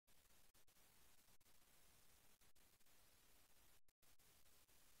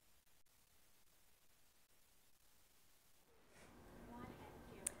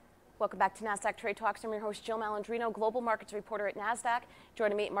Welcome back to Nasdaq Trade Talks. I'm your host, Jill Malandrino, global markets reporter at Nasdaq.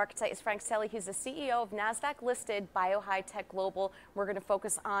 Joining me at MarketSite is Frank Celli. He's the CEO of Nasdaq-listed BioHiTech Global. We're going to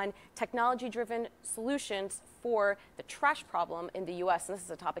focus on technology-driven solutions for the trash problem in the U.S., and this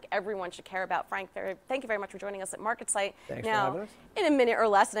is a topic everyone should care about. Frank, thank you very much for joining us at MarketSite. Thanks for having us. In a minute or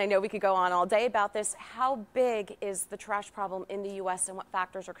less, and I know we could go on all day about this, how big is the trash problem in the U.S. and what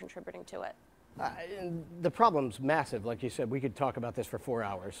factors are contributing to it? The problem's massive. Like you said, we could talk about this for 4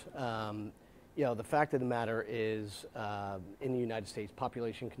 hours. The fact of the matter is, in the United States,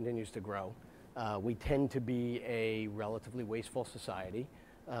 population continues to grow. We tend to be a relatively wasteful society,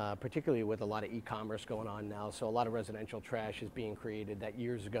 particularly with a lot of e-commerce going on now. So a lot of residential trash is being created that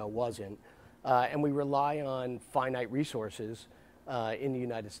years ago wasn't. And we rely on finite resources in the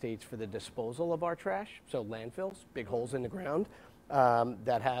United States for the disposal of our trash. So landfills, big holes in the ground.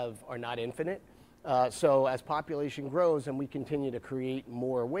 That are not infinite. So as population grows and we continue to create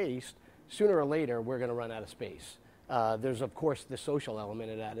more waste, sooner or later we're going to run out of space. There's of course the social element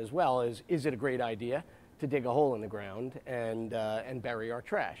of that as well. Is it a great idea to dig a hole in the ground and bury our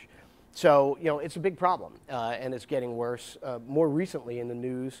trash? So it's a big problem and it's getting worse. More recently in the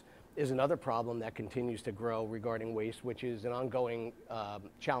news is another problem that continues to grow regarding waste, which is an ongoing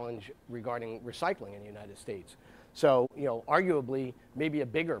challenge regarding recycling in the United States. So, arguably, maybe a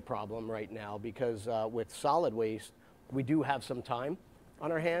bigger problem right now because with solid waste, we do have some time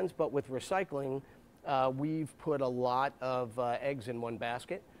on our hands, but with recycling, we've put a lot of eggs in one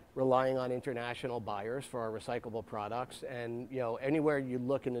basket, relying on international buyers for our recyclable products. And, anywhere you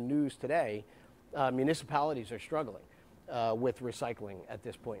look in the news today, municipalities are struggling with recycling at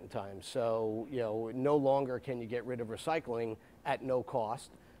this point in time. So, no longer can you get rid of recycling at no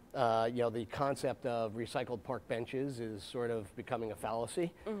cost. The concept of recycled park benches is sort of becoming a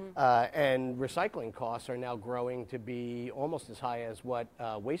fallacy. And recycling costs are now growing to be almost as high as what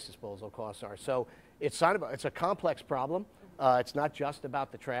waste disposal costs are. So it's a complex problem. It's not just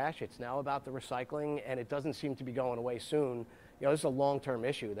about the trash. It's now about the recycling, and it doesn't seem to be going away soon. This is a long-term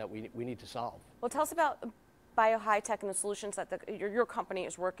issue that we need to solve. Well, tell us about BioHiTech and the solutions that your company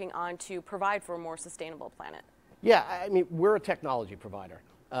is working on to provide for a more sustainable planet. Yeah, I mean, we're a technology provider.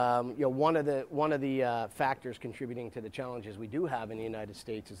 One of the factors contributing to the challenges we do have in the United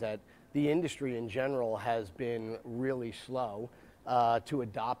States is that the industry in general has been really slow to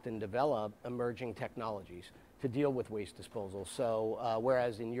adopt and develop emerging technologies to deal with waste disposal. So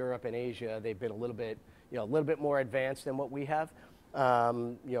whereas in Europe and Asia they've been a little bit more advanced than what we have,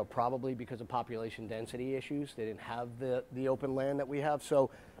 probably because of population density issues. They didn't have the open land that we have. So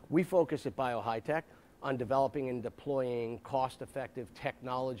we focus at BioHiTech on developing and deploying cost-effective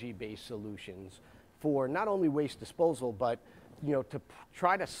technology-based solutions for not only waste disposal, but to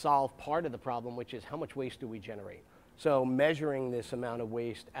try to solve part of the problem, which is how much waste do we generate. So measuring this amount of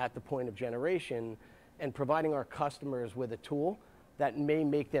waste at the point of generation and providing our customers with a tool that may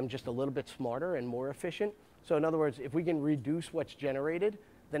make them just a little bit smarter and more efficient. So in other words, if we can reduce what's generated,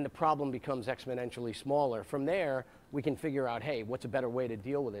 then the problem becomes exponentially smaller. From there, we can figure out, hey, what's a better way to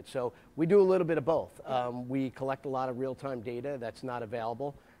deal with it? So we do a little bit of both. We collect a lot of real-time data that's not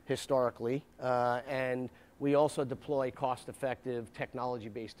available historically, and we also deploy cost-effective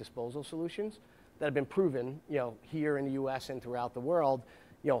technology-based disposal solutions that have been proven, here in the U.S. and throughout the world,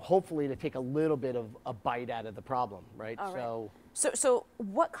 hopefully to take a little bit of a bite out of the problem, right? All right. So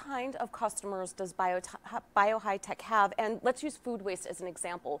what kind of customers does BioHiTech have? And let's use food waste as an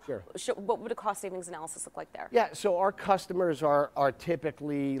example. Sure. What would a cost savings analysis look like there? Yeah, so our customers are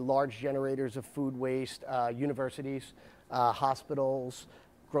typically large generators of food waste, universities, hospitals,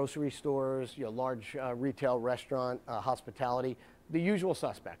 grocery stores, large retail, restaurant, hospitality, the usual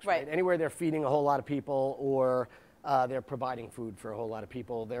suspects, right? Anywhere they're feeding a whole lot of people or they're providing food for a whole lot of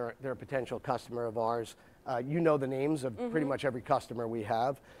people, they're a potential customer of ours. The names of pretty much every customer we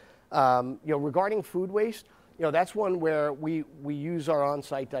have. Regarding food waste, that's one where we use our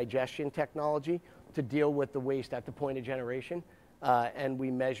on-site digestion technology to deal with the waste at the point of generation, and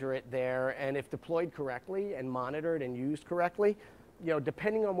we measure it there. And if deployed correctly and monitored and used correctly,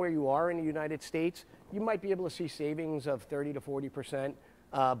 depending on where you are in the United States, you might be able to see savings of 30 to 40%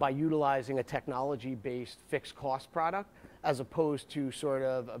 by utilizing a technology-based fixed cost product, as opposed to sort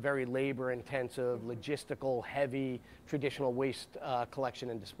of a very labor-intensive, logistical, heavy, traditional waste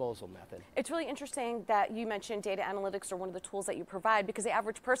collection and disposal method. It's really interesting that you mentioned data analytics are one of the tools that you provide, because the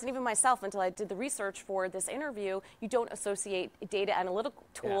average person, even myself, until I did the research for this interview, you don't associate data analytical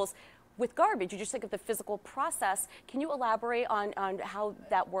tools with garbage. You just think of the physical process. Can you elaborate on how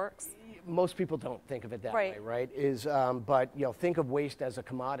that works? most people don't think of it that Right. way, right? But think of waste as a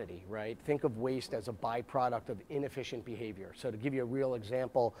commodity, right? Think of waste as a byproduct of inefficient behavior. So to give you a real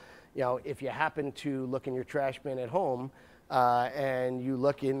example, if you happen to look in your trash bin at home and you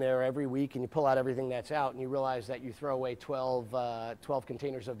look in there every week and you pull out everything that's out and you realize that you throw away 12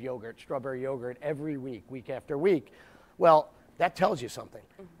 containers of yogurt, strawberry yogurt every week, week after week, well, that tells you something,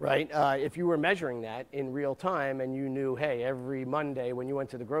 right? If you were measuring that in real time and you knew, hey, every Monday when you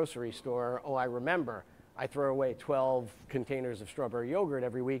went to the grocery store, oh, I remember, I throw away 12 containers of strawberry yogurt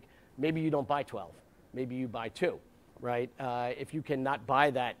every week, maybe you don't buy 12, maybe you buy 2, right? If you cannot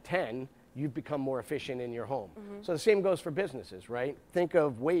buy that 10, you've become more efficient in your home. So the same goes for businesses, right? Think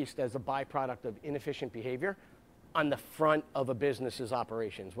of waste as a byproduct of inefficient behavior on the front of a business's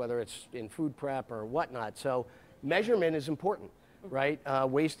operations, whether it's in food prep or whatnot. So measurement is important, right?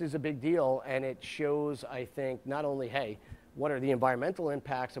 Waste is a big deal, and it shows, I think, not only, hey, what are the environmental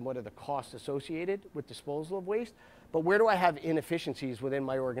impacts and what are the costs associated with disposal of waste, but where do I have inefficiencies within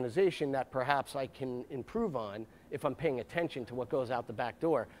my organization that perhaps I can improve on if I'm paying attention to what goes out the back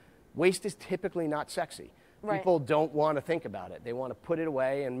door. Waste is typically not sexy. Right. People don't want to think about it. They want to put it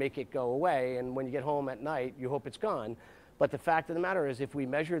away and make it go away, and when you get home at night, you hope it's gone. But the fact of the matter is, if we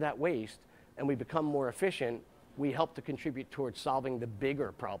measure that waste and we become more efficient, we help to contribute towards solving the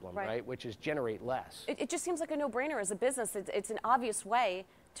bigger problem, right? Which is generate less. It just seems like a no-brainer as a business. It's an obvious way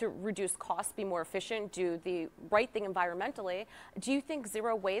to reduce costs, be more efficient, do the right thing environmentally. Do you think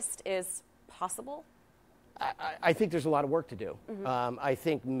zero waste is possible? I think there's a lot of work to do. I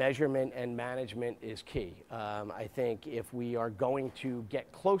think measurement and management is key. I think if we are going to get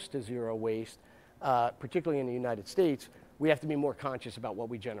close to zero waste, particularly in the United States, we have to be more conscious about what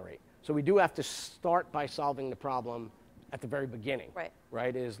we generate. So we do have to start by solving the problem at the very beginning,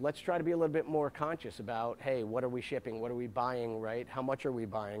 right? Is let's try to be a little bit more conscious about, hey, what are we shipping? What are we buying, right? How much are we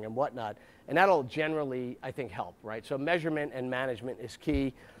buying and whatnot? And that'll generally, I think, help, right? So measurement and management is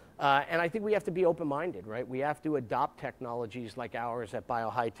key. And I think we have to be open-minded, right? We have to adopt technologies like ours at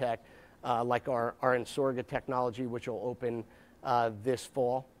BioHiTech, like our Ensorga technology, which will open this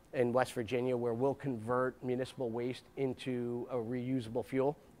fall in West Virginia, where we'll convert municipal waste into a reusable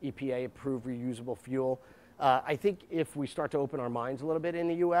fuel, EPA-approved reusable fuel. I think if we start to open our minds a little bit in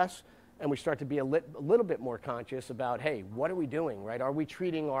the U.S. and we start to be a little bit more conscious about, hey, what are we doing, right? Are we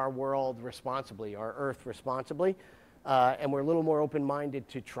treating our world responsibly, our Earth responsibly? And we're a little more open-minded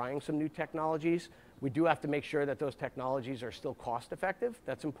to trying some new technologies. We do have to make sure that those technologies are still cost-effective.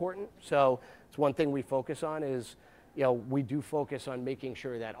 That's important. So it's one thing we focus on is, we do focus on making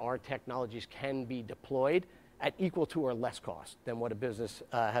sure that our technologies can be deployed at equal to or less cost than what a business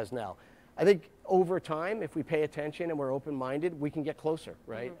has now. I think over time, if we pay attention and we're open-minded, we can get closer,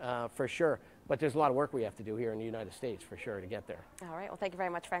 right? For sure. But there's a lot of work we have to do here in the United States, for sure, to get there. All right. Well, thank you very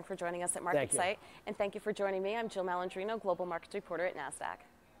much, Frank, for joining us at MarketSite. And thank you for joining me. I'm Jill Malandrino, Global Markets Reporter at Nasdaq.